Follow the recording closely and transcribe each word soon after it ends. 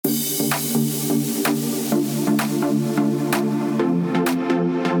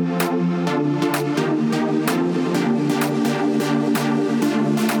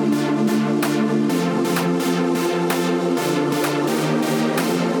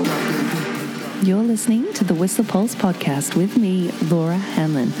You're listening to the Whistler Pulse podcast with me, Laura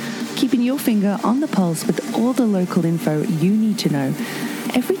Hanlon, keeping your finger on the pulse with all the local info you need to know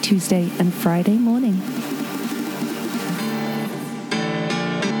every Tuesday and Friday morning.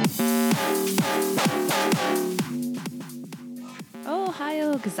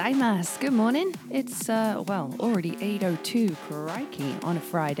 Ohiyo gozaimasu. Good morning. It's, already 8:02, crikey, on a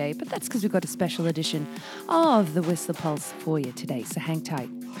Friday, but that's because we've got a special edition of the Whistler Pulse for you today, so hang tight.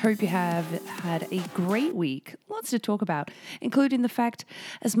 Hope you have had a great week. Lots to talk about, including the fact,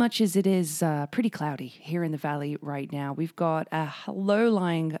 as much as it is pretty cloudy here in the valley right now, we've got a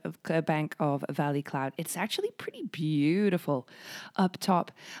low-lying bank of valley cloud. It's actually pretty beautiful up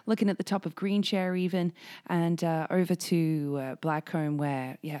top, looking at the top of Greenshare even, and over to Blackcomb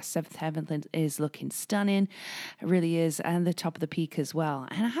where, 7th Heavenland is looking stunning. It really is, and the top of the peak as well.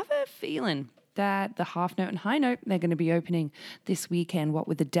 And I have a feeling that the half note and high note, they're going to be opening this weekend, what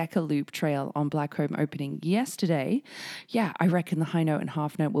with the Decker Loop Trail on Blackcomb opening yesterday. Yeah, I reckon the high note and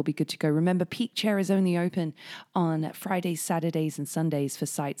half note will be good to go. Remember, Peak Chair is only open on Fridays, Saturdays, and Sundays for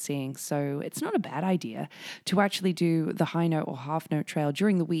sightseeing, so it's not a bad idea to actually do the high note or half note trail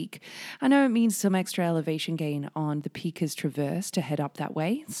during the week. I know it means some extra elevation gain on the Peakers Traverse to head up that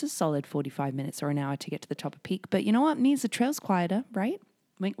way. It's a solid 45 minutes or an hour to get to the top of Peak, but you know what? It means the trail's quieter, right?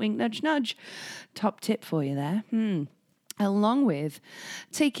 Wink, wink, nudge, nudge. Top tip for you there. Along with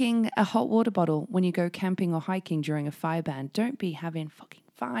taking a hot water bottle when you go camping or hiking during a fire ban. Don't be having fucking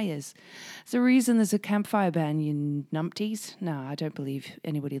fires. There's a reason there's a campfire ban, you numpties. No, I don't believe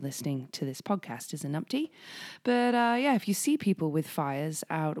anybody listening to this podcast is a numpty. But if you see people with fires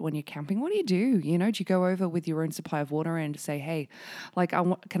out when you're camping, what do? Do you go over with your own supply of water and say, hey,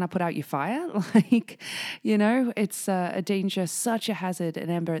 can I put out your fire? It's a danger, such a hazard,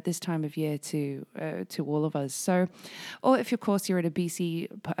 an ember at this time of year to all of us. So, or if, of course, you're at a BC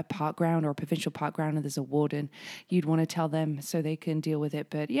park ground or a provincial park ground and there's a warden, you'd want to tell them so they can deal with it.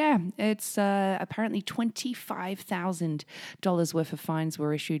 But yeah, it's apparently $25,000 worth of fines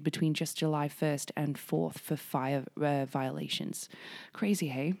were issued between just July 1st and 4th for fire violations. Crazy,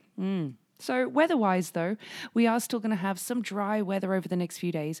 hey? So weather-wise, though, we are still going to have some dry weather over the next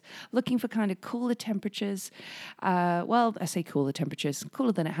few days, looking for kind of cooler temperatures. I say cooler temperatures,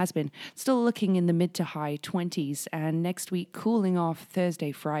 cooler than it has been. Still looking in the mid to high 20s, and next week cooling off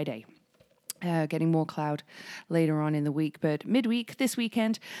Thursday, Friday. Getting more cloud later on in the week, but midweek, this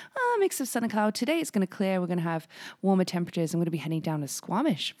weekend, a mix of sun and cloud. Today it's going to clear. We're going to have warmer temperatures. I'm going to be heading down to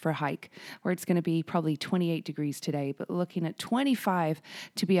Squamish for a hike, where it's going to be probably 28 degrees today, but looking at 25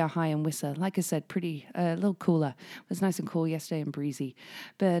 to be our high in Whistler. Like I said, pretty a little cooler. It was nice and cool yesterday and breezy,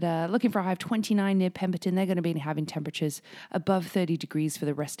 but looking for a high of 29 near Pemberton. They're going to be having temperatures above 30 degrees for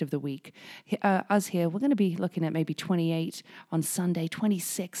the rest of the week. Us here, we're going to be looking at maybe 28 on Sunday,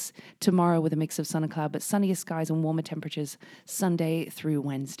 26 tomorrow with a mix of sun and cloud, but sunnier skies and warmer temperatures Sunday through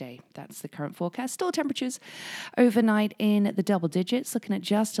Wednesday. That's the current forecast. Still temperatures overnight in the double digits, looking at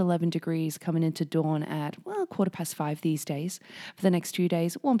just 11 degrees coming into dawn at, 5:15 these days. For the next 2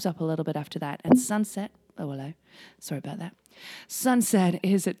 days, it warms up a little bit after that. And sunset, hello. Sorry about that. Sunset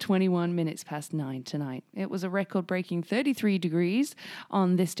is at 21 minutes past 9 tonight. It was a record-breaking 33 degrees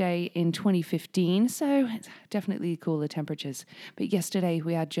on this day in 2015, so it's definitely cooler temperatures. But yesterday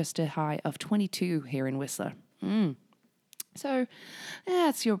we had just a high of 22 here in Whistler. So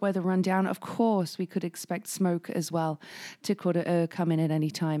that's your weather rundown. Of course, we could expect smoke as well to come in at any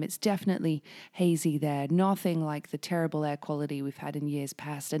time. It's definitely hazy there. Nothing like the terrible air quality we've had in years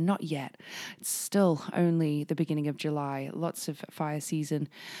past, and not yet. It's still only the beginning of July. Lots of fire season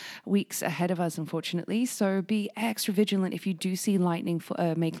weeks ahead of us, unfortunately. So be extra vigilant if you do see lightning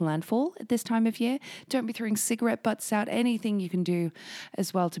make landfall at this time of year. Don't be throwing cigarette butts out. Anything you can do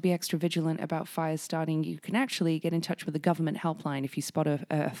as well to be extra vigilant about fires starting. You can actually get in touch with the government helpline if you spot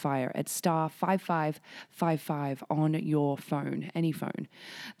a fire at star 5555 on your phone, any phone.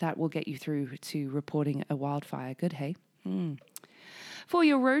 That will get you through to reporting a wildfire. Good, hey? For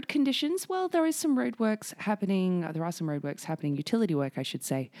your road conditions, there are some roadworks happening, utility work, I should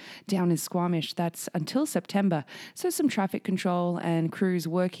say, down in Squamish. That's until September. So some traffic control and crews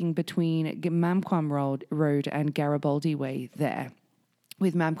working between Mamquam Road and Garibaldi Way there,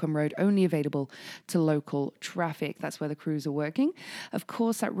 with Mamquam Road only available to local traffic. That's where the crews are working. Of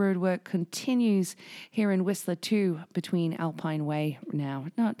course, that road work continues here in Whistler too, between Alpine Way now.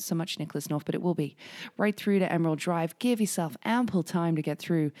 Not so much Nicholas North, but it will be right through to Emerald Drive. Give yourself ample time to get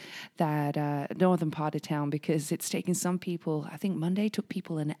through that northern part of town, because it's taking some people, I think Monday took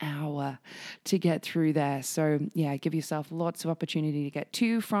people an hour to get through there. So yeah, give yourself lots of opportunity to get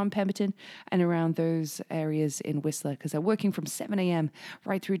to from Pemberton and around those areas in Whistler, because they're working from 7 a.m.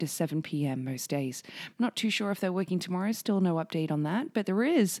 right through to 7 p.m. most days. I'm not too sure if they're working tomorrow, still no update on that, but there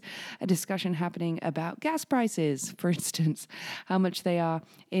is a discussion happening about gas prices, for instance, how much they are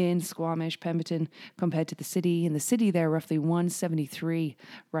in Squamish, Pemberton, compared to the city. In the city, they're roughly 173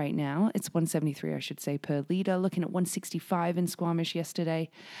 right now. It's 173, I should say, per litre, looking at 165 in Squamish yesterday.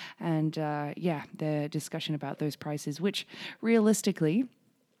 And the discussion about those prices, which realistically,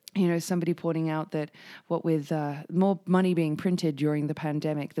 somebody pointing out that what with more money being printed during the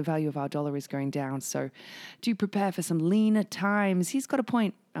pandemic, the value of our dollar is going down. So do prepare for some leaner times. He's got a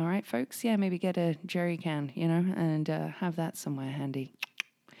point. All right, folks. Yeah, maybe get a jerry can, and have that somewhere handy.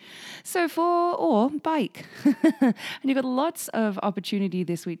 Or bike. And you've got lots of opportunity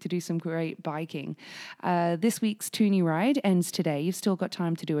this week to do some great biking. This week's Toonie Ride ends today. You've still got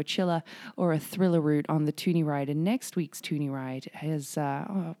time to do a chiller or a thriller route on the Toonie Ride. And next week's Toonie Ride has,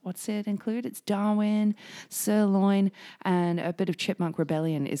 what's it include? It's Darwin, Sirloin, and a bit of Chipmunk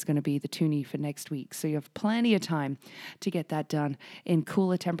Rebellion is going to be the Toonie for next week. So you have plenty of time to get that done in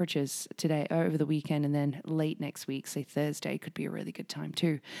cooler temperatures today, over the weekend, and then late next week, say Thursday, could be a really good time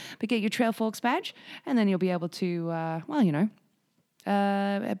too. But get your Trail Forks badge, and then you'll be able to, be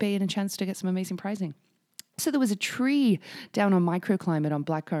in a chance to get some amazing pricing. So there was a tree down on microclimate on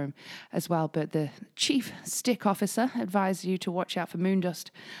Blackcomb as well, but the chief stick officer advised you to watch out for moon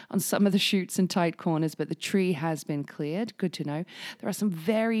dust on some of the chutes and tight corners, but the tree has been cleared. Good to know. There are some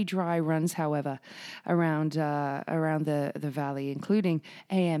very dry runs, however, around the valley, including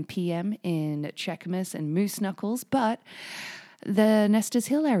AM, PM in Cheakamus and Moose Knuckles, but the Nestor's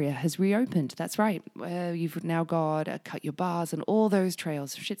Hill area has reopened. That's right. You've now got Cut Your Bars and all those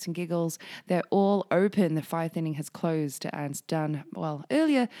trails, shits and giggles. They're all open. The fire thinning has closed and it's done,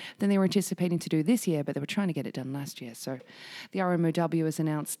 earlier than they were anticipating to do this year, but they were trying to get it done last year. So the RMOW has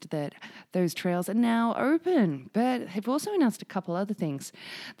announced that those trails are now open, but they've also announced a couple other things,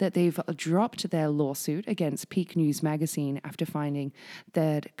 that they've dropped their lawsuit against Peak News Magazine after finding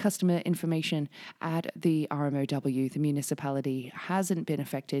that customer information at the RMOW, the municipality, hasn't been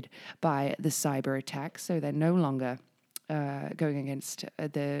affected by the cyber attack, so they're no longer going against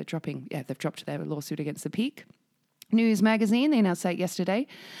they've dropped their lawsuit against the Peak News Magazine. They announced that yesterday.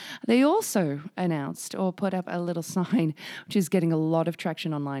 They also announced or put up a little sign, which is getting a lot of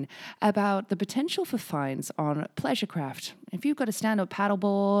traction online, about the potential for fines on pleasure craft. If you've got a stand-up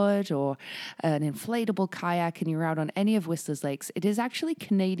paddleboard or an inflatable kayak and you're out on any of Whistler's lakes, it is actually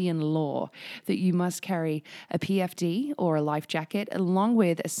Canadian law that you must carry a PFD or a life jacket along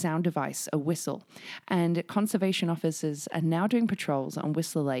with a sound device, a whistle. And conservation officers are now doing patrols on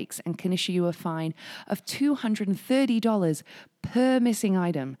Whistler lakes and can issue you a fine of $230 per missing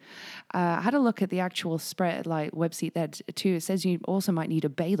item. I had a look at the actual spread website there too. It says you also might need a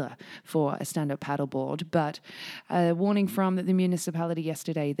baler for a stand-up paddleboard, but a warning from the municipality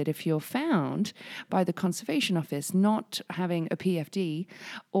yesterday that if you're found by the conservation office not having a PFD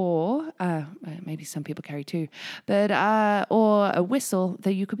or maybe some people carry two, but or a whistle,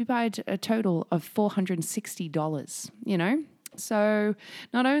 that you could be fined a total of $460. So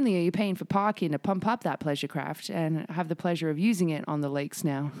not only are you paying for parking to pump up that pleasure craft and have the pleasure of using it on the lakes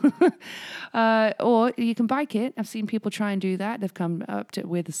now, or you can bike it. I've seen people try and do that. They've come up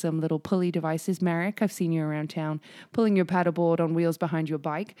with some little pulley devices. Merrick, I've seen you around town pulling your paddleboard on wheels behind your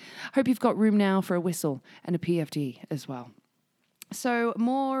bike. Hope you've got room now for a whistle and a PFD as well. So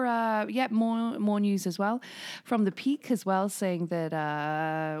more news as well from the Peak as well, saying that,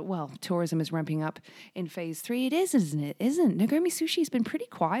 tourism is ramping up in phase 3. It is, isn't it? Isn't. Nagomi Sushi's been pretty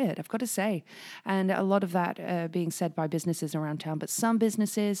quiet, I've got to say. And a lot of that being said by businesses around town, but some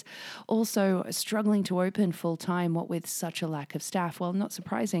businesses also struggling to open full time, what with such a lack of staff. Well, not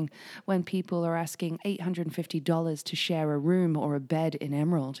surprising when people are asking $850 to share a room or a bed in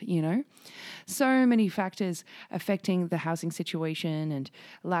Emerald, So many factors affecting the housing situation and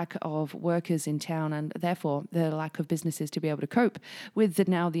lack of workers in town, and therefore the lack of businesses to be able to cope with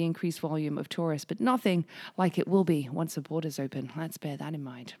the increased volume of tourists, but nothing like it will be once the borders open. Let's bear that in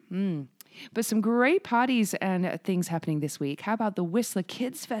mind. But some great parties and things happening this week. How about the Whistler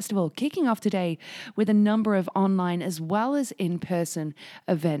Kids Festival kicking off today with a number of online as well as in-person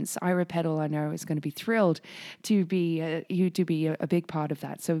events? Ira Peddle, I know, is going to be thrilled to be a big part of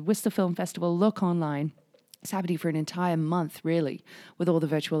that. So Whistler Film Festival, look online. It's happening for an entire month, really, with all the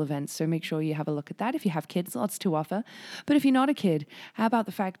virtual events. So make sure you have a look at that. If you have kids, lots to offer. But if you're not a kid, how about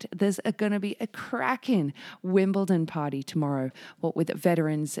the fact there's going to be a cracking Wimbledon party tomorrow, with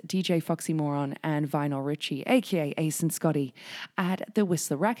veterans DJ Foxy Moron and Vinyl Richie, aka Ace and Scotty, at the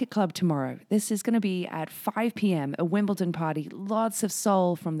Whistler Racket Club tomorrow. This is going to be at 5 p.m., a Wimbledon party. Lots of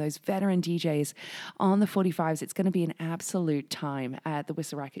soul from those veteran DJs on the 45s. It's going to be an absolute time at the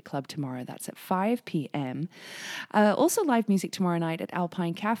Whistler Racket Club tomorrow. That's at 5 p.m. Also live music tomorrow night at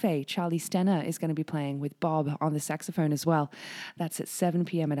Alpine Cafe. Charlie Stenner is going to be playing with Bob on the saxophone as well. That's at 7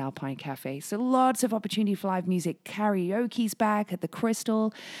 p.m. at Alpine Cafe. So lots of opportunity for live music. Karaoke's back at the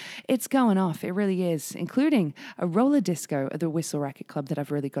Crystal. It's going off. It really is, including a roller disco at the Whistle Racket Club that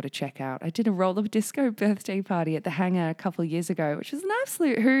I've really got to check out. I did a roller disco birthday party at the Hangar a couple of years ago, which was an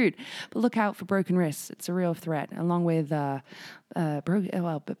absolute hoot. But look out for broken wrists. It's a real threat, along with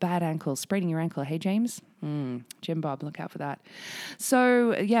bad ankles, spraining your ankle. Hey, James? Jim Bob, look out for that.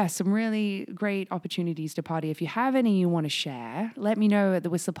 So, yeah, some really great opportunities to party. If you have any you want to share, let me know at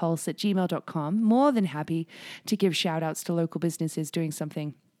thewhistlepulse@gmail.com. More than happy to give shout outs to local businesses doing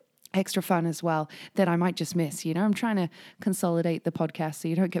something extra fun as well that I might just miss. I'm trying to consolidate the podcast so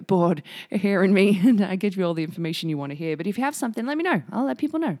you don't get bored hearing me and I give you all the information you want to hear. But if you have something, let me know. I'll let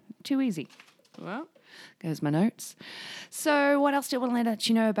people know. Too easy. Well, goes my notes. So what else do I want to let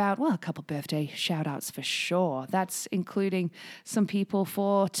you know about? Well, a couple birthday shout outs for sure. That's including some people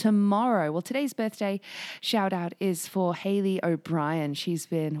for tomorrow. Well, today's birthday shout out is for Haley O'Brien. She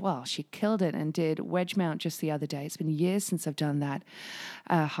killed it and did wedge mount just the other day. It's been years since I've done that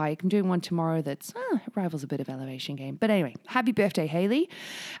hike. I'm doing one tomorrow that's rivals a bit of elevation game. But anyway, happy birthday, Haley.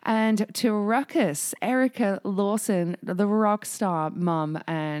 And to Ruckus, Erica Lawson, the rock star mum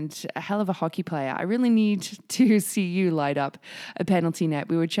and a hell of a hockey player. I really need to see you light up a penalty net.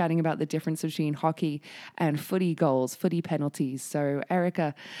 We were chatting about the difference between hockey and footy goals, footy penalties. So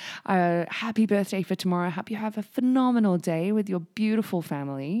Erica, happy birthday for tomorrow. I hope you have a phenomenal day with your beautiful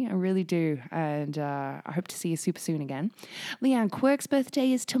family. I really do. And I hope to see you super soon again. Leanne Quirk's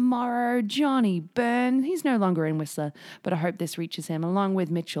birthday is tomorrow. Johnny Byrne, he's no longer in Whistler, but I hope this reaches him, along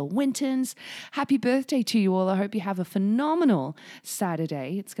with Mitchell Wintons. Happy birthday to you all. I hope you have a phenomenal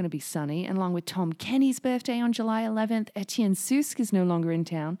Saturday. It's going to be sunny. And along with Tom Kenny's birthday on July 11th. Etienne Susk is no longer in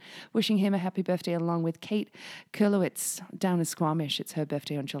town. Wishing him a happy birthday, along with Kate Kurlowitz down in Squamish. It's her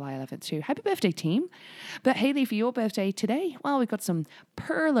birthday on July 11th too. Happy birthday, team. But Haley, for your birthday today, well, we've got some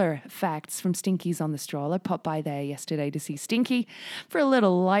perler facts from Stinky's on the Stroll. I popped by there yesterday to see Stinky for a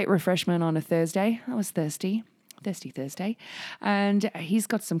little light refreshment on a Thursday. I was thirsty. Thirsty Thursday. And he's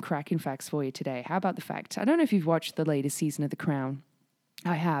got some cracking facts for you today. How about the fact? I don't know if you've watched the latest season of The Crown.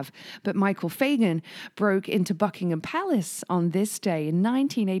 I have. But Michael Fagan broke into Buckingham Palace on this day in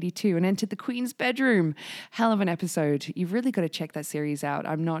 1982 and entered the Queen's bedroom. Hell of an episode. You've really got to check that series out.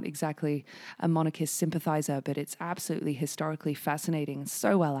 I'm not exactly a monarchist sympathizer, but it's absolutely historically fascinating.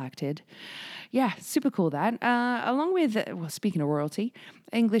 So well acted. Yeah, super cool that. Along with, speaking of royalty,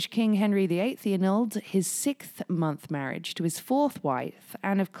 English King Henry VIII, he annulled his 6th-month marriage to his 4th wife,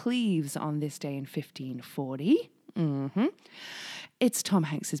 Anne of Cleves, on this day in 1540. It's Tom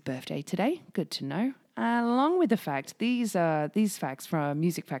Hanks's birthday today. Good to know. Along with the fact, these facts from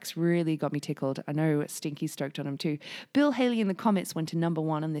Music Facts really got me tickled. I know Stinky's stoked on them too. Bill Haley and the Comets went to number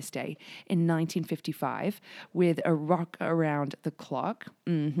 1 on this day in 1955 with A Rock Around the Clock.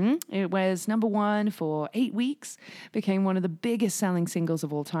 It was number 1 for 8 weeks, became one of the biggest selling singles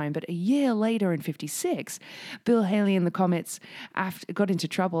of all time. But a year later in 56, Bill Haley and the Comets got into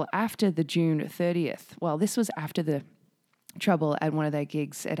trouble after the June 30th. Well, this was after the trouble at one of their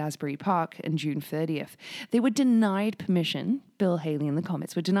gigs at Asbury Park on June 30th. They were denied permission, Bill Haley and the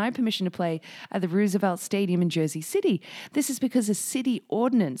Comets were denied permission to play at the Roosevelt Stadium in Jersey City. This is because a city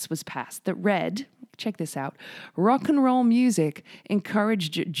ordinance was passed that read, check this out, rock and roll music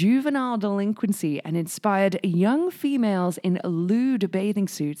encouraged juvenile delinquency and inspired young females in lewd bathing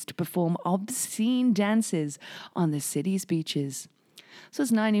suits to perform obscene dances on the city's beaches. So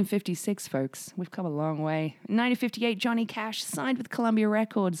it's 1956, folks. We've come a long way. In 1958, Johnny Cash signed with Columbia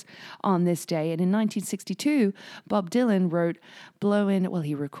Records on this day. And in 1962, Bob Dylan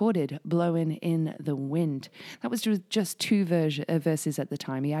recorded Blowin' in the Wind. That was just 2 verses at the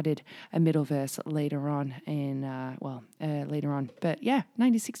time. He added a middle verse later on later on. But yeah,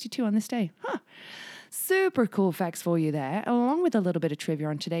 1962 on this day. Super cool facts for you there, along with a little bit of trivia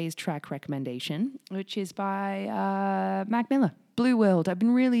on today's track recommendation, which is by Mac Miller. Blue World. I've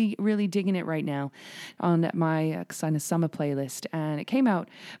been really, really digging it right now on my kind of summer playlist. And it came out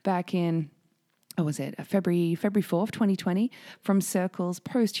back in Or was it February 4th, 2020, from Circles,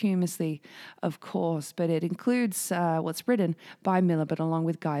 posthumously, of course, but it includes what's written by Miller, but along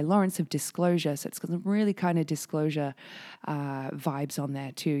with Guy Lawrence of Disclosure. So it's got some really kind of disclosure vibes on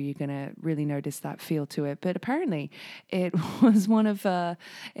there too. You're going to really notice that feel to it. But apparently it was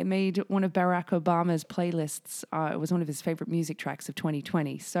it made one of Barack Obama's playlists. It was one of his favorite music tracks of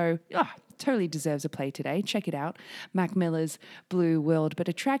 2020. So, totally deserves a play today. Check it out. Mac Miller's Blue World. But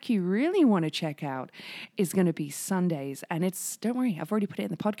a track you really want to check out is going to be Sundays. And don't worry, I've already put it in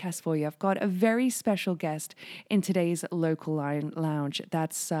the podcast for you. I've got a very special guest in today's Local Lounge.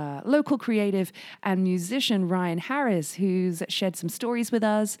 That's local creative and musician Ryan Harris, who's shared some stories with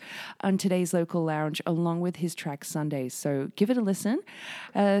us on today's Local Lounge, along with his track Sundays. So give it a listen.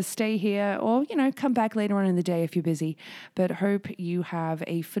 Stay here or, come back later on in the day if you're busy. But hope you have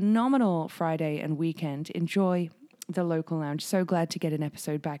a phenomenal Friday and weekend. Enjoy the Local Lounge. So glad to get an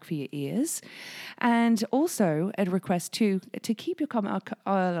episode back for your ears. And also a request to keep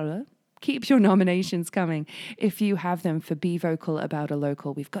your nominations coming if you have them for Be Vocal About a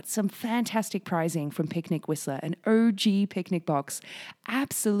Local. We've got some fantastic prizing from Picnic Whistler, an OG picnic box,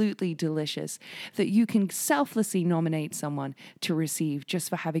 absolutely delicious, that you can selflessly nominate someone to receive just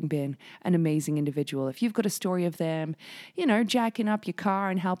for having been an amazing individual. If you've got a story of them, jacking up your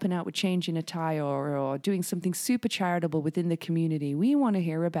car and helping out with changing a tire or doing something super charitable within the community, we want to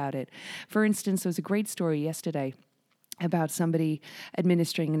hear about it. For instance, there was a great story yesterday about somebody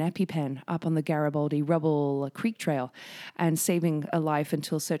administering an EpiPen up on the Garibaldi Rubble Creek Trail and saving a life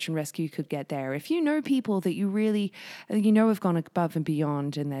until search and rescue could get there. If you know people that you really, have gone above and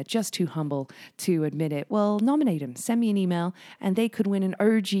beyond and they're just too humble to admit it, well, nominate them. Send me an email and they could win an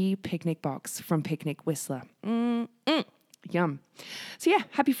OG picnic box from Picnic Whistler. Yum. So yeah,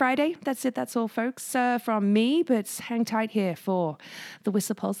 happy Friday. That's it. That's all, folks, from me, but hang tight here for the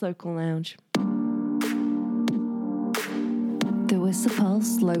Whistler Pulse Local Lounge. The Whistler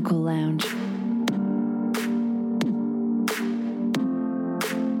Pulse Local Lounge.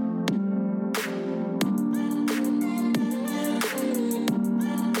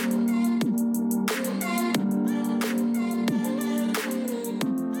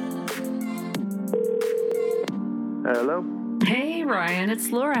 Hello. Hey, Ryan. It's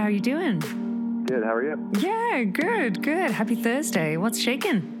Laura. How are you doing? Good. How are you? Yeah, good. Happy Thursday. What's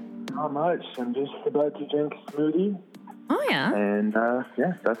shaking? Not much. I'm just about to drink a smoothie. Oh, yeah? And,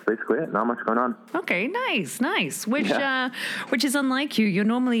 that's basically it. Not much going on. Okay, nice. Which is unlike you. You're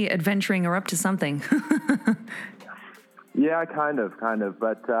normally adventuring or up to something. Yeah, kind of.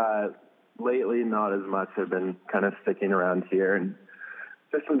 But lately, not as much. I've been kind of sticking around here and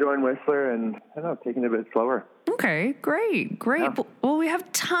just enjoying Whistler and, taking it a bit slower. Okay, great. Yeah. Well, we have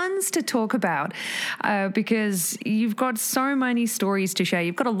tons to talk about because you've got so many stories to share.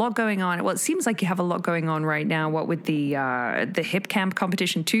 You've got a lot going on. Well, it seems like you have a lot going on right now, what with the hip camp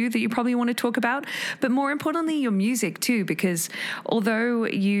competition too, that you probably want to talk about. But more importantly, your music too, because although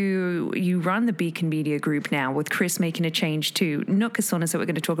you run the Beacon Media Group now with Chris making a change to Saunas that we're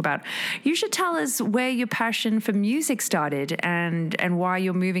going to talk about, you should tell us where your passion for music started and why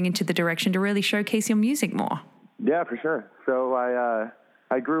you're moving into the direction to really showcase your music more. Yeah, for sure. So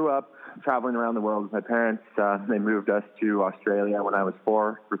I grew up traveling around the world with my parents. They moved us to Australia when I was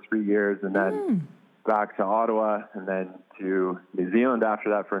 4 for 3 years, and then back to Ottawa, and then to New Zealand after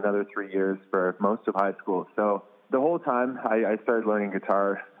that for another 3 years for most of high school. So the whole time I started learning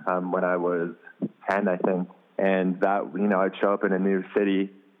guitar when I was 10, I think. And that, I'd show up in a new city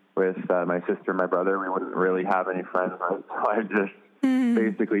with my sister and my brother. We wouldn't really have any friends, right? So I'd just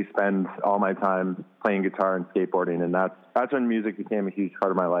basically spend all my time playing guitar and skateboarding, and that's when music became a huge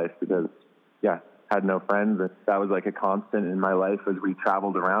part of my life because, had no friends, and that was like a constant in my life as we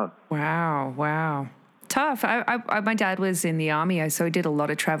traveled around. Wow. Tough. My dad was in the army, so I did a lot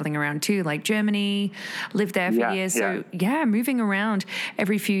of traveling around too, like Germany, lived there for years. So moving around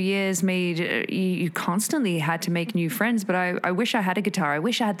every few years made you constantly had to make new friends. But I wish I had a guitar. I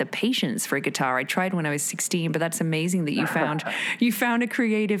wish I had the patience for a guitar. I tried when I was 16, but that's amazing that you found a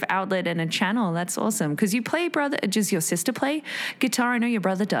creative outlet and a channel. That's awesome. Because you play, brother. Does your sister play guitar? I know your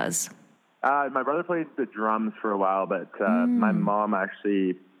brother does. My brother played the drums for a while, but my mom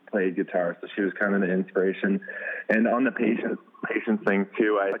actually played guitar, so she was kind of the inspiration. And on the patience thing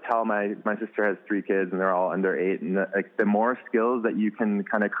too, I tell my sister has 3 kids and they're all under 8, and the more skills that you can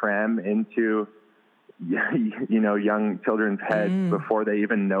kind of cram into young children's heads before they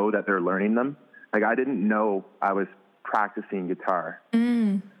even know that they're learning them. Like, I didn't know I was practicing guitar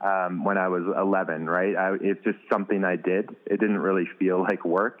when I was 11, right? It's just something I did. It didn't really feel like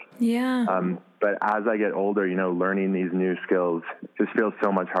work. Yeah. But as I get older, learning these new skills just feels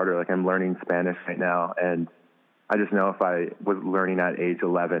so much harder. Like I'm learning Spanish right now, and I just know if I was learning at age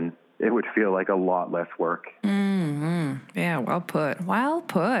 11, it would feel like a lot less work. Mm-hmm. Yeah, well put. Well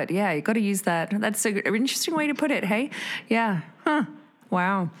put. Yeah, you got to use that. That's an interesting way to put it, hey? Yeah. Huh.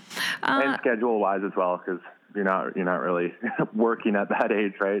 Wow. And schedule-wise as well, because you're not really working at that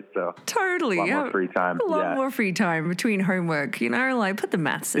age, right? So totally, a lot more free time. A lot more free time between homework, like put the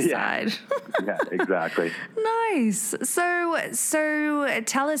maths aside. Yeah, exactly. Nice. So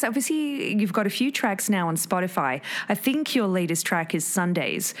tell us, obviously you've got a few tracks now on Spotify. I think your latest track is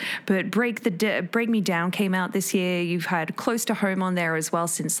Sundays, but Break Me Down came out this year. You've had Close to Home on there as well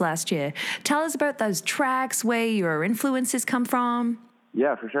since last year. Tell us about those tracks, where your influences come from.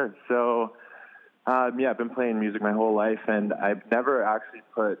 Yeah, for sure. So, I've been playing music my whole life, and I've never actually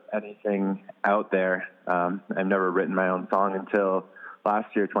put anything out there. I've never written my own song until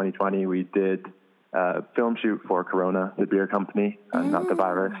last year, 2020. We did a film shoot for Corona, the beer company, not the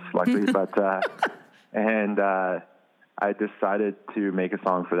virus, luckily, but I decided to make a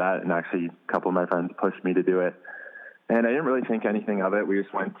song for that, and actually a couple of my friends pushed me to do it. And I didn't really think anything of it. We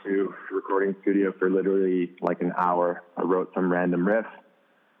just went to a recording studio for literally like an hour. I wrote some random riff,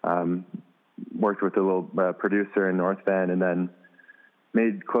 worked with a little producer in North Van, and then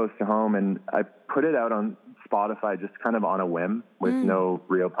made Close to Home. And I put it out on Spotify just kind of on a whim with no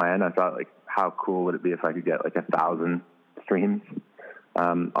real plan. I thought, like, how cool would it be if I could get like 1,000 streams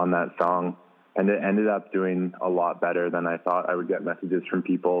on that song? And it ended up doing a lot better than I thought. I would get messages from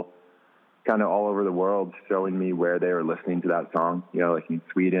people kind of all over the world showing me where they were listening to that song, like in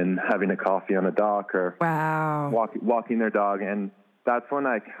Sweden, having a coffee on a dock, or walking their dog. And that's when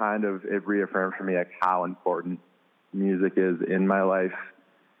it reaffirmed for me like how important music is in my life.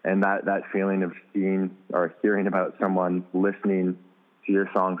 And that feeling of seeing or hearing about someone listening to your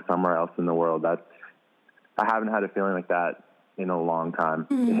song somewhere else in the world, I haven't had a feeling like that in a long time,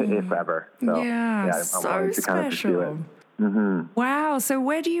 if ever. So I wanted to kind of pursue it. Mm-hmm. Wow. So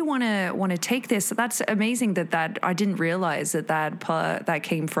where do you want to take this? That's amazing that I didn't realize that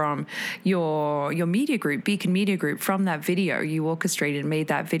came from your media group, Beacon Media Group. From that video, you orchestrated and made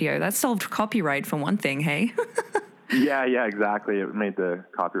that video. That solved copyright for one thing, hey? Yeah, exactly. It made the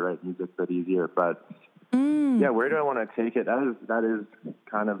copyright music a bit easier. But where do I want to take it? That is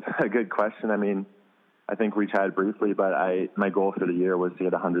kind of a good question. I mean, I think we chatted briefly, but my goal for the year was to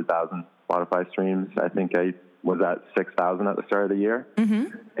get 100,000 Spotify streams. I think I was at 6,000 at the start of the year,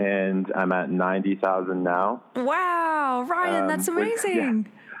 and I'm at 90,000 now. Wow, Ryan, that's amazing.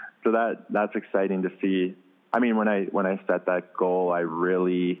 So that's exciting to see. I mean, when I set that goal,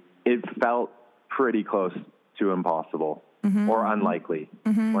 it felt pretty close to impossible or unlikely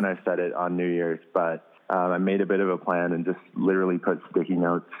when I set it on New Year's. But I made a bit of a plan and just literally put sticky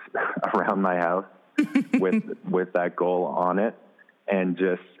notes around my house with that goal on it. And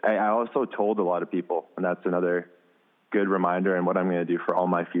I also told a lot of people, and that's another good reminder. And what I'm going to do for all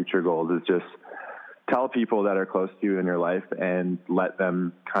my future goals is just tell people that are close to you in your life and let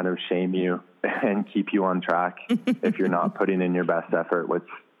them kind of shame you and keep you on track if you're not putting in your best effort, which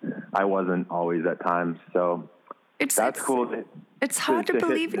I wasn't always at times. So that's cool. It's hard to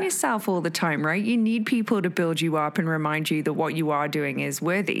believe in yourself all the time, right? You need people to build you up and remind you that what you are doing is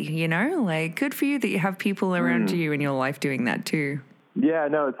worthy, Like, good for you that you have people around you in your life doing that too. Yeah,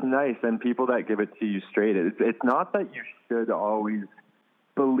 no, it's nice. And people that give it to you straight. It's not that you should always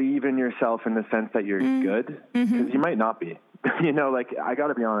believe in yourself in the sense that you're good, because you might not be. Like, I got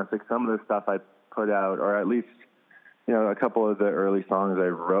to be honest, like some of the stuff I put out, or at least, a couple of the early songs I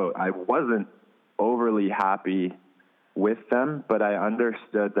wrote, I wasn't overly happy with them, but I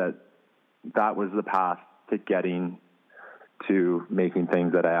understood that was the path to getting to making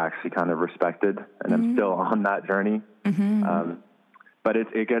things that I actually kind of respected, and I'm still on that journey. But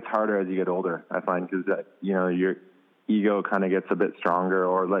it gets harder as you get older, I find, because your ego kind of gets a bit stronger,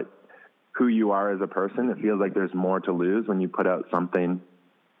 or like who you are as a person. It feels like there's more to lose when you put out something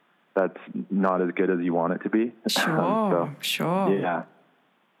that's not as good as you want it to be. Sure. Yeah.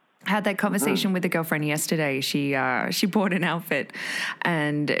 I had that conversation with a girlfriend yesterday. She bought an outfit,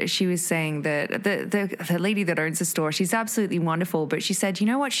 and she was saying that the lady that owns the store, she's absolutely wonderful, but she said, you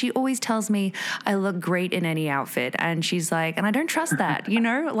know what? She always tells me I look great in any outfit, and she's like, and I don't trust that,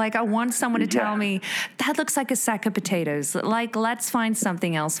 Like, I want someone to tell me that looks like a sack of potatoes. Like, let's find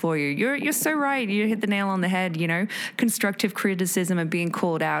something else for you. You're so right. You hit the nail on the head. Constructive criticism and being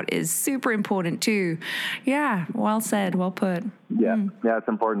called out is super important too. Yeah, well said, well put. Yeah, it's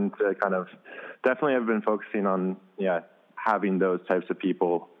important to kind of, definitely I've been focusing on, having those types of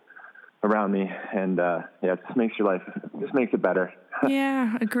people around me, and it just makes it better.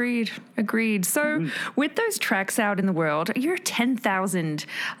 Yeah, agreed. So with those tracks out in the world, you're 10,000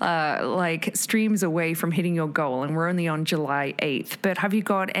 streams away from hitting your goal, and we're only on July 8th. But have you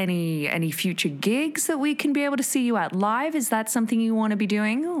got any future gigs that we can be able to see you at live? Is that something you want to be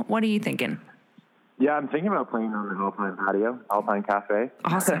doing? What are you thinking? Yeah, I'm thinking about playing on the Hopin patio, Hopin Cafe.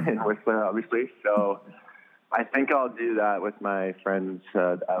 Awesome. In Whistler, obviously. So I think I'll do that with my friends,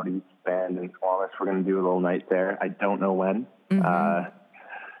 the Audi band in Saunas. We're going to do a little night there. I don't know when.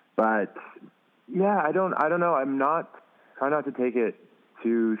 But yeah, I don't know. Try not to take it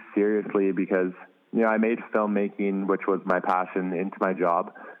too seriously because, I made filmmaking, which was my passion, into my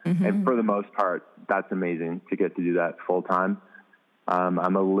job. And for the most part, that's amazing to get to do that full time.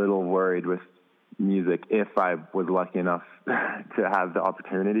 I'm a little worried with music if I was lucky enough to have the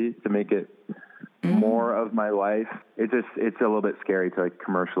opportunity to make it more of my life. It's a little bit scary to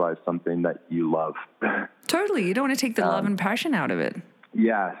commercialize something that you love. Totally. You don't want to take the love and passion out of it.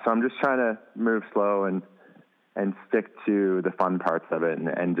 Yeah. So I'm just trying to move slow and stick to the fun parts of it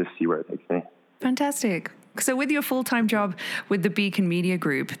and just see where it takes me. Fantastic. So with your full-time job with the Beacon Media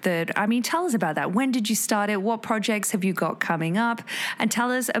Group, tell us about that. When did you start it? What projects have you got coming up? And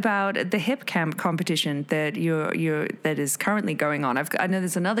tell us about the hip camp competition that that is currently going on. I know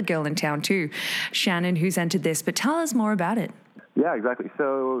there's another girl in town too, Shannon, who's entered this, but tell us more about it. Yeah, exactly.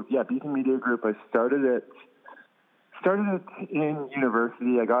 So Beacon Media Group, I started it in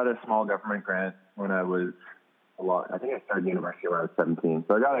university. I got a small government grant when I was I think I started university when I was 17.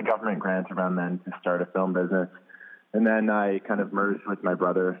 So I got a government grant around then to start a film business. And then I kind of merged with my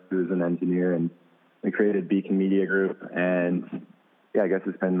brother, who's an engineer, and we created Beacon Media Group. And I guess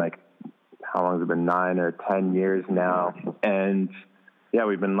it's been how long has it been? 9 or 10 years now. And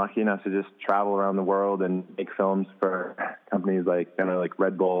we've been lucky enough to just travel around the world and make films for companies like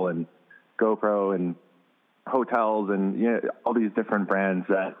Red Bull and GoPro and hotels and all these different brands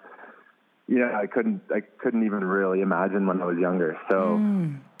that I couldn't even really imagine when I was younger. So,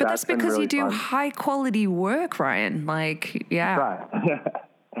 but that's because really you do fun. high quality work, Ryan. Try.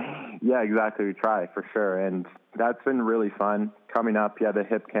 Yeah, exactly. We try for sure, and that's been really fun. Coming up, the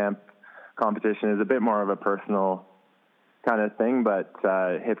hip camp competition is a bit more of a personal kind of thing, but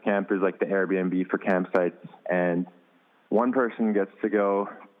hip camp is like the Airbnb for campsites, and one person gets to go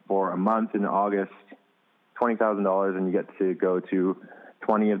for a month in August, $20,000, and you get to go to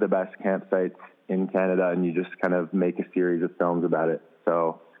 20 of the best campsites in Canada, and you just kind of make a series of films about it.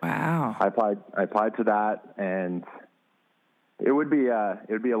 So wow, I applied to that, and it would be a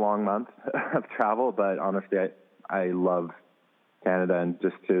long month of travel, but honestly, I love Canada, and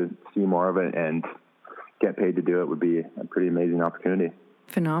just to see more of it and get paid to do it would be a pretty amazing opportunity.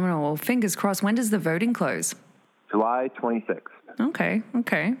 Phenomenal. Well, fingers crossed. When does the voting close? July 26th. Okay.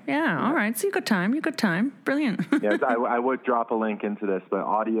 Yeah. All right. So you got time. Brilliant. Yes, I would drop a link into this, but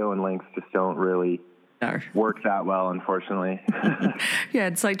audio and links just don't really work that well, unfortunately. Yeah,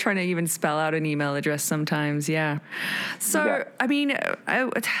 it's like trying to even spell out an email address sometimes. Yeah. So, I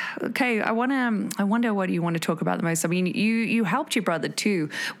wonder what you want to talk about the most. I mean, you helped your brother too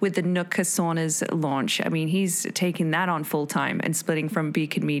with the Saunas launch. I mean, he's taking that on full time and splitting from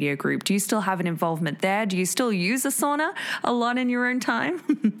Beacon Media Group. Do you still have an involvement there? Do you still use a sauna a lot in your own time?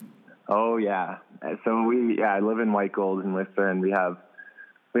 Oh yeah. So I live in White Gold in Whistler, and we have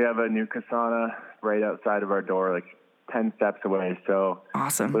a new sauna right outside of our door, 10 steps away. So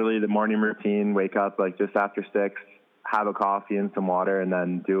awesome. Literally the morning routine, wake up just after 6, have a coffee and some water, and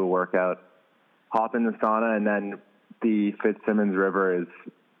then do a workout, hop in the sauna, and then the Fitzsimmons River is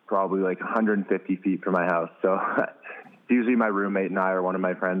probably 150 feet from my house. So usually my roommate and I or one of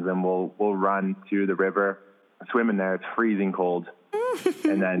my friends, and we'll run to the river, swim in there. It's freezing cold.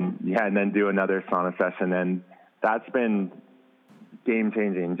 and then do another sauna session. And that's been game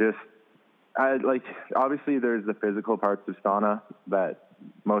changing. Obviously there's the physical parts of sauna that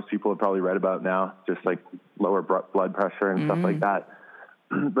most people have probably read about now, just lower blood pressure and stuff like that.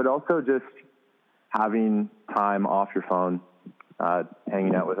 But also just having time off your phone,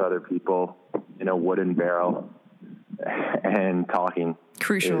 hanging out with other people in a wooden barrel and talking.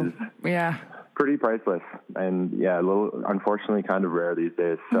 Crucial. Yeah. Pretty priceless. And unfortunately kind of rare these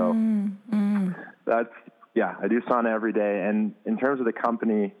days. So I do sauna every day. And in terms of the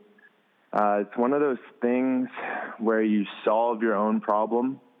company, it's one of those things where you solve your own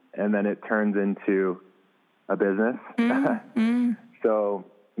problem and then it turns into a business. So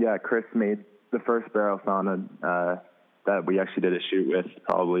Chris made the first barrel sauna that we actually did a shoot with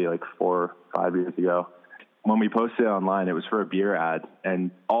probably 4 or 5 years ago. When we posted it online, it was for a beer ad, and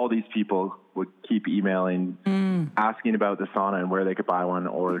all these people would keep emailing, asking about the sauna and where they could buy one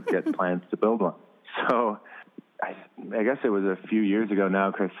or get plans to build one. So I guess it was a few years ago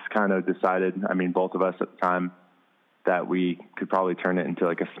now, Chris kind of decided, I mean, both of us at the time, that we could probably turn it into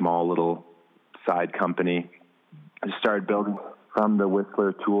like a small little side company. I just started building from the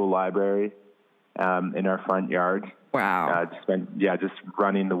Whistler tool library in our front yard. Wow. Just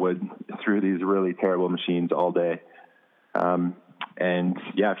running the wood through these really terrible machines all day.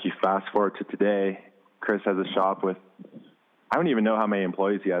 If you fast forward to today, Chris has a shop with, I don't even know how many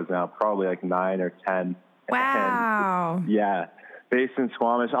employees he has now, probably like 9 or 10. Wow. And, based in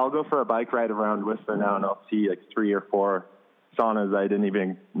Squamish. I'll go for a bike ride around Whistler now, and I'll see like 3 or 4 saunas I didn't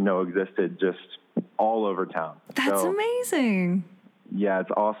even know existed just all over town. That's amazing. Yeah,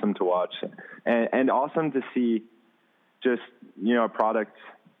 it's awesome to watch and awesome to see just, a product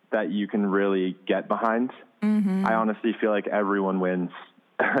that you can really get behind. Mm-hmm. I honestly feel like everyone wins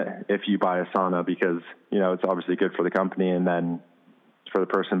if you buy a sauna because, it's obviously good for the company and then for the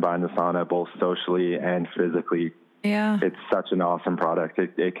person buying the sauna, both socially and physically. Yeah. It's such an awesome product.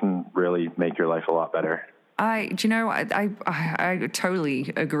 It can really make your life a lot better. I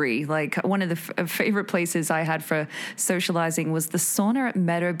totally agree. Like one of the favorite places I had for socializing was the sauna at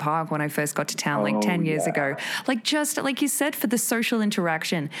Meadow Park when I first got to town, like 10 years ago. Like just like you said, for the social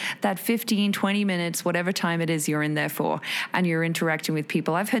interaction, that 15, 20 minutes, whatever time it is you're in there for, and you're interacting with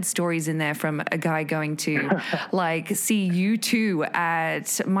people. I've heard stories in there from a guy going to like see U2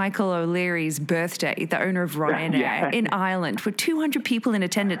 at Michael O'Leary's birthday, the owner of Ryanair in Ireland, with 200 people in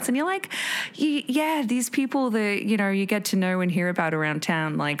attendance. And you're like, these people that, you get to know and hear about around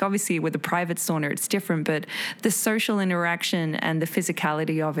town. Like obviously with a private sauna, it's different, but the social interaction and the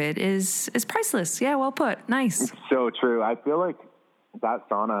physicality of it is priceless. Yeah, well put. Nice. It's so true. I feel like that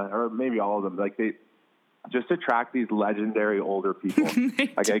sauna, or maybe all of them, like they just attract these legendary older people.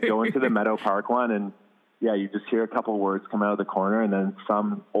 Like I go into the Meadow Park one and you just hear a couple words come out of the corner and then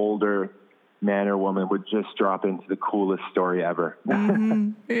some older man or woman would just drop into the coolest story ever.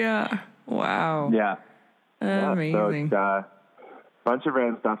 Mm-hmm. Yeah. Wow. Yeah. Amazing. So it's a bunch of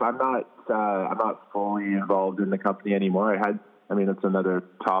random stuff. I'm not fully involved in the company anymore. It's another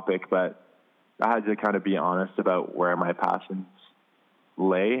topic, but I had to kind of be honest about where my passions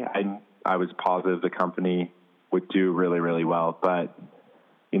lay. I was positive the company would do really, really well, but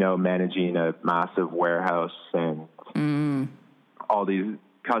managing a massive warehouse and all these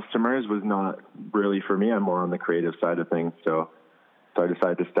customers was not really for me. I'm more on the creative side of things. So I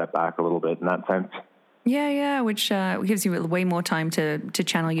decided to step back a little bit in that sense. Yeah, which gives you way more time to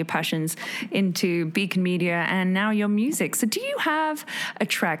channel your passions into Beacon Media and now your music. So do you have a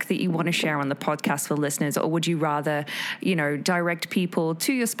track that you want to share on the podcast for listeners, or would you rather, direct people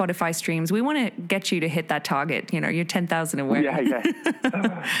to your Spotify streams? We want to get you to hit that target. You're 10,000 away. Yeah.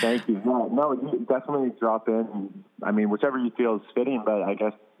 Thank you. Yeah, no, you definitely drop in. Whichever you feel is fitting, but I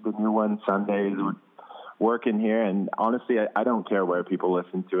guess the new one, Sundays, would work in here. And honestly, I don't care where people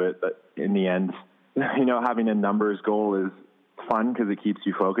listen to it, but in the end, having a numbers goal is fun because it keeps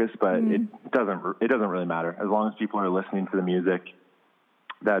you focused, but it doesn't really matter. As long as people are listening to the music,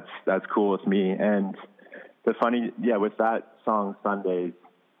 that's cool with me. And the funny, with that song Sundays,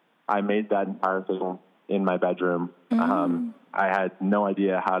 I made that entire thing in my bedroom. I had no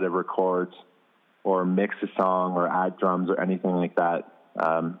idea how to record or mix a song or add drums or anything like that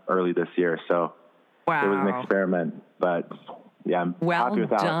early this year. So it was an experiment, but I'm happy with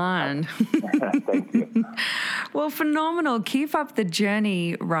that. Well done. Thank you. Well, phenomenal. Keep up the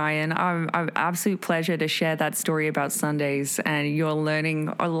journey, Ryan. An absolute pleasure to share that story about Sundays and your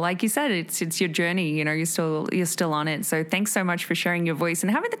learning. Or like you said, it's your journey. You're still on it. So thanks so much for sharing your voice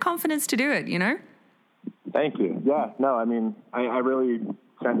and having the confidence to do it. Thank you. Yeah. No, I really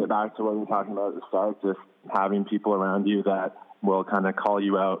send it back to what we were talking about at the start. Just having people around you that will kind of call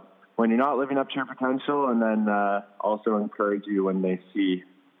you out when you're not living up to your potential, and then also encourage you when they see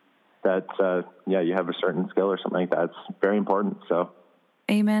that, you have a certain skill or something like that. It's very important. So,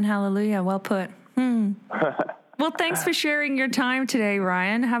 amen. Hallelujah. Well put. Well, thanks for sharing your time today,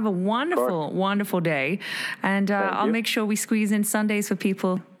 Ryan. Have a wonderful, wonderful day. And I'll make sure we squeeze in Sundays for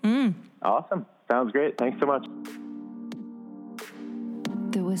people. Awesome. Sounds great. Thanks so much.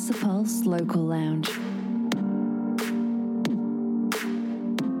 The Whistle Pulse Local Lounge.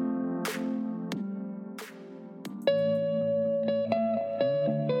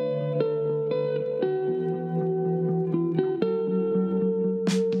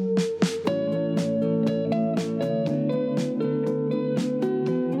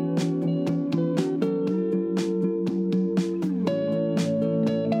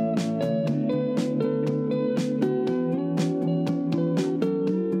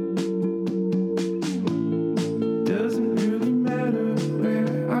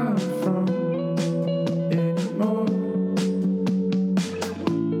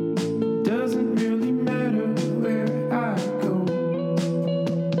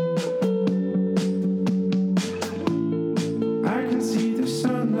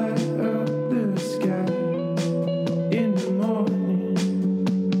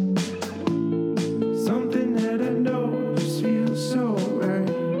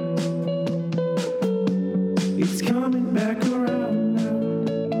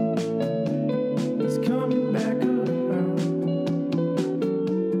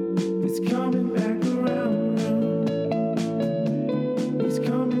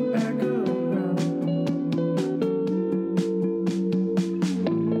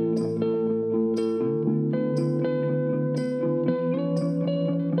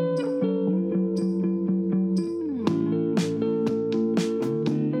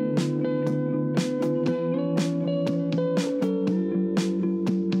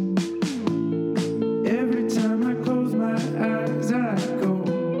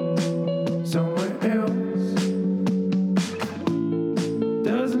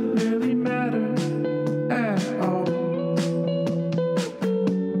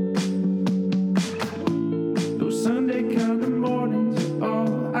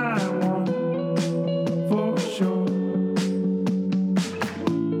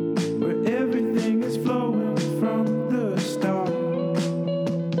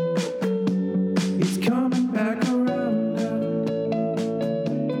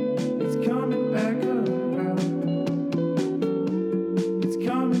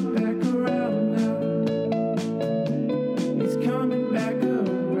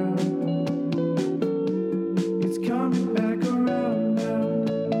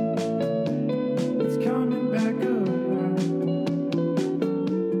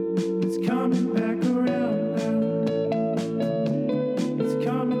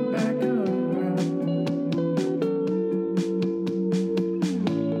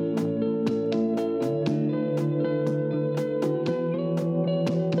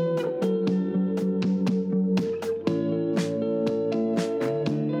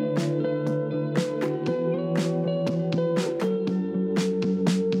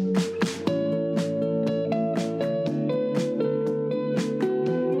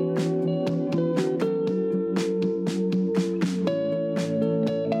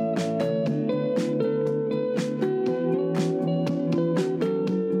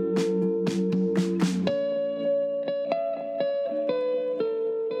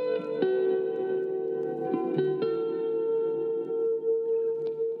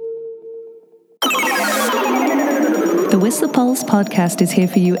 Whistler Pulse podcast is here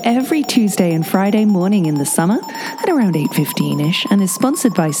for you every Tuesday and Friday morning in the summer at around 8:15ish and is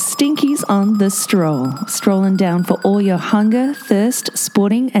sponsored by Stinkies on the Stroll. Strolling down for all your hunger, thirst,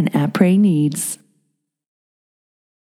 sporting and après needs.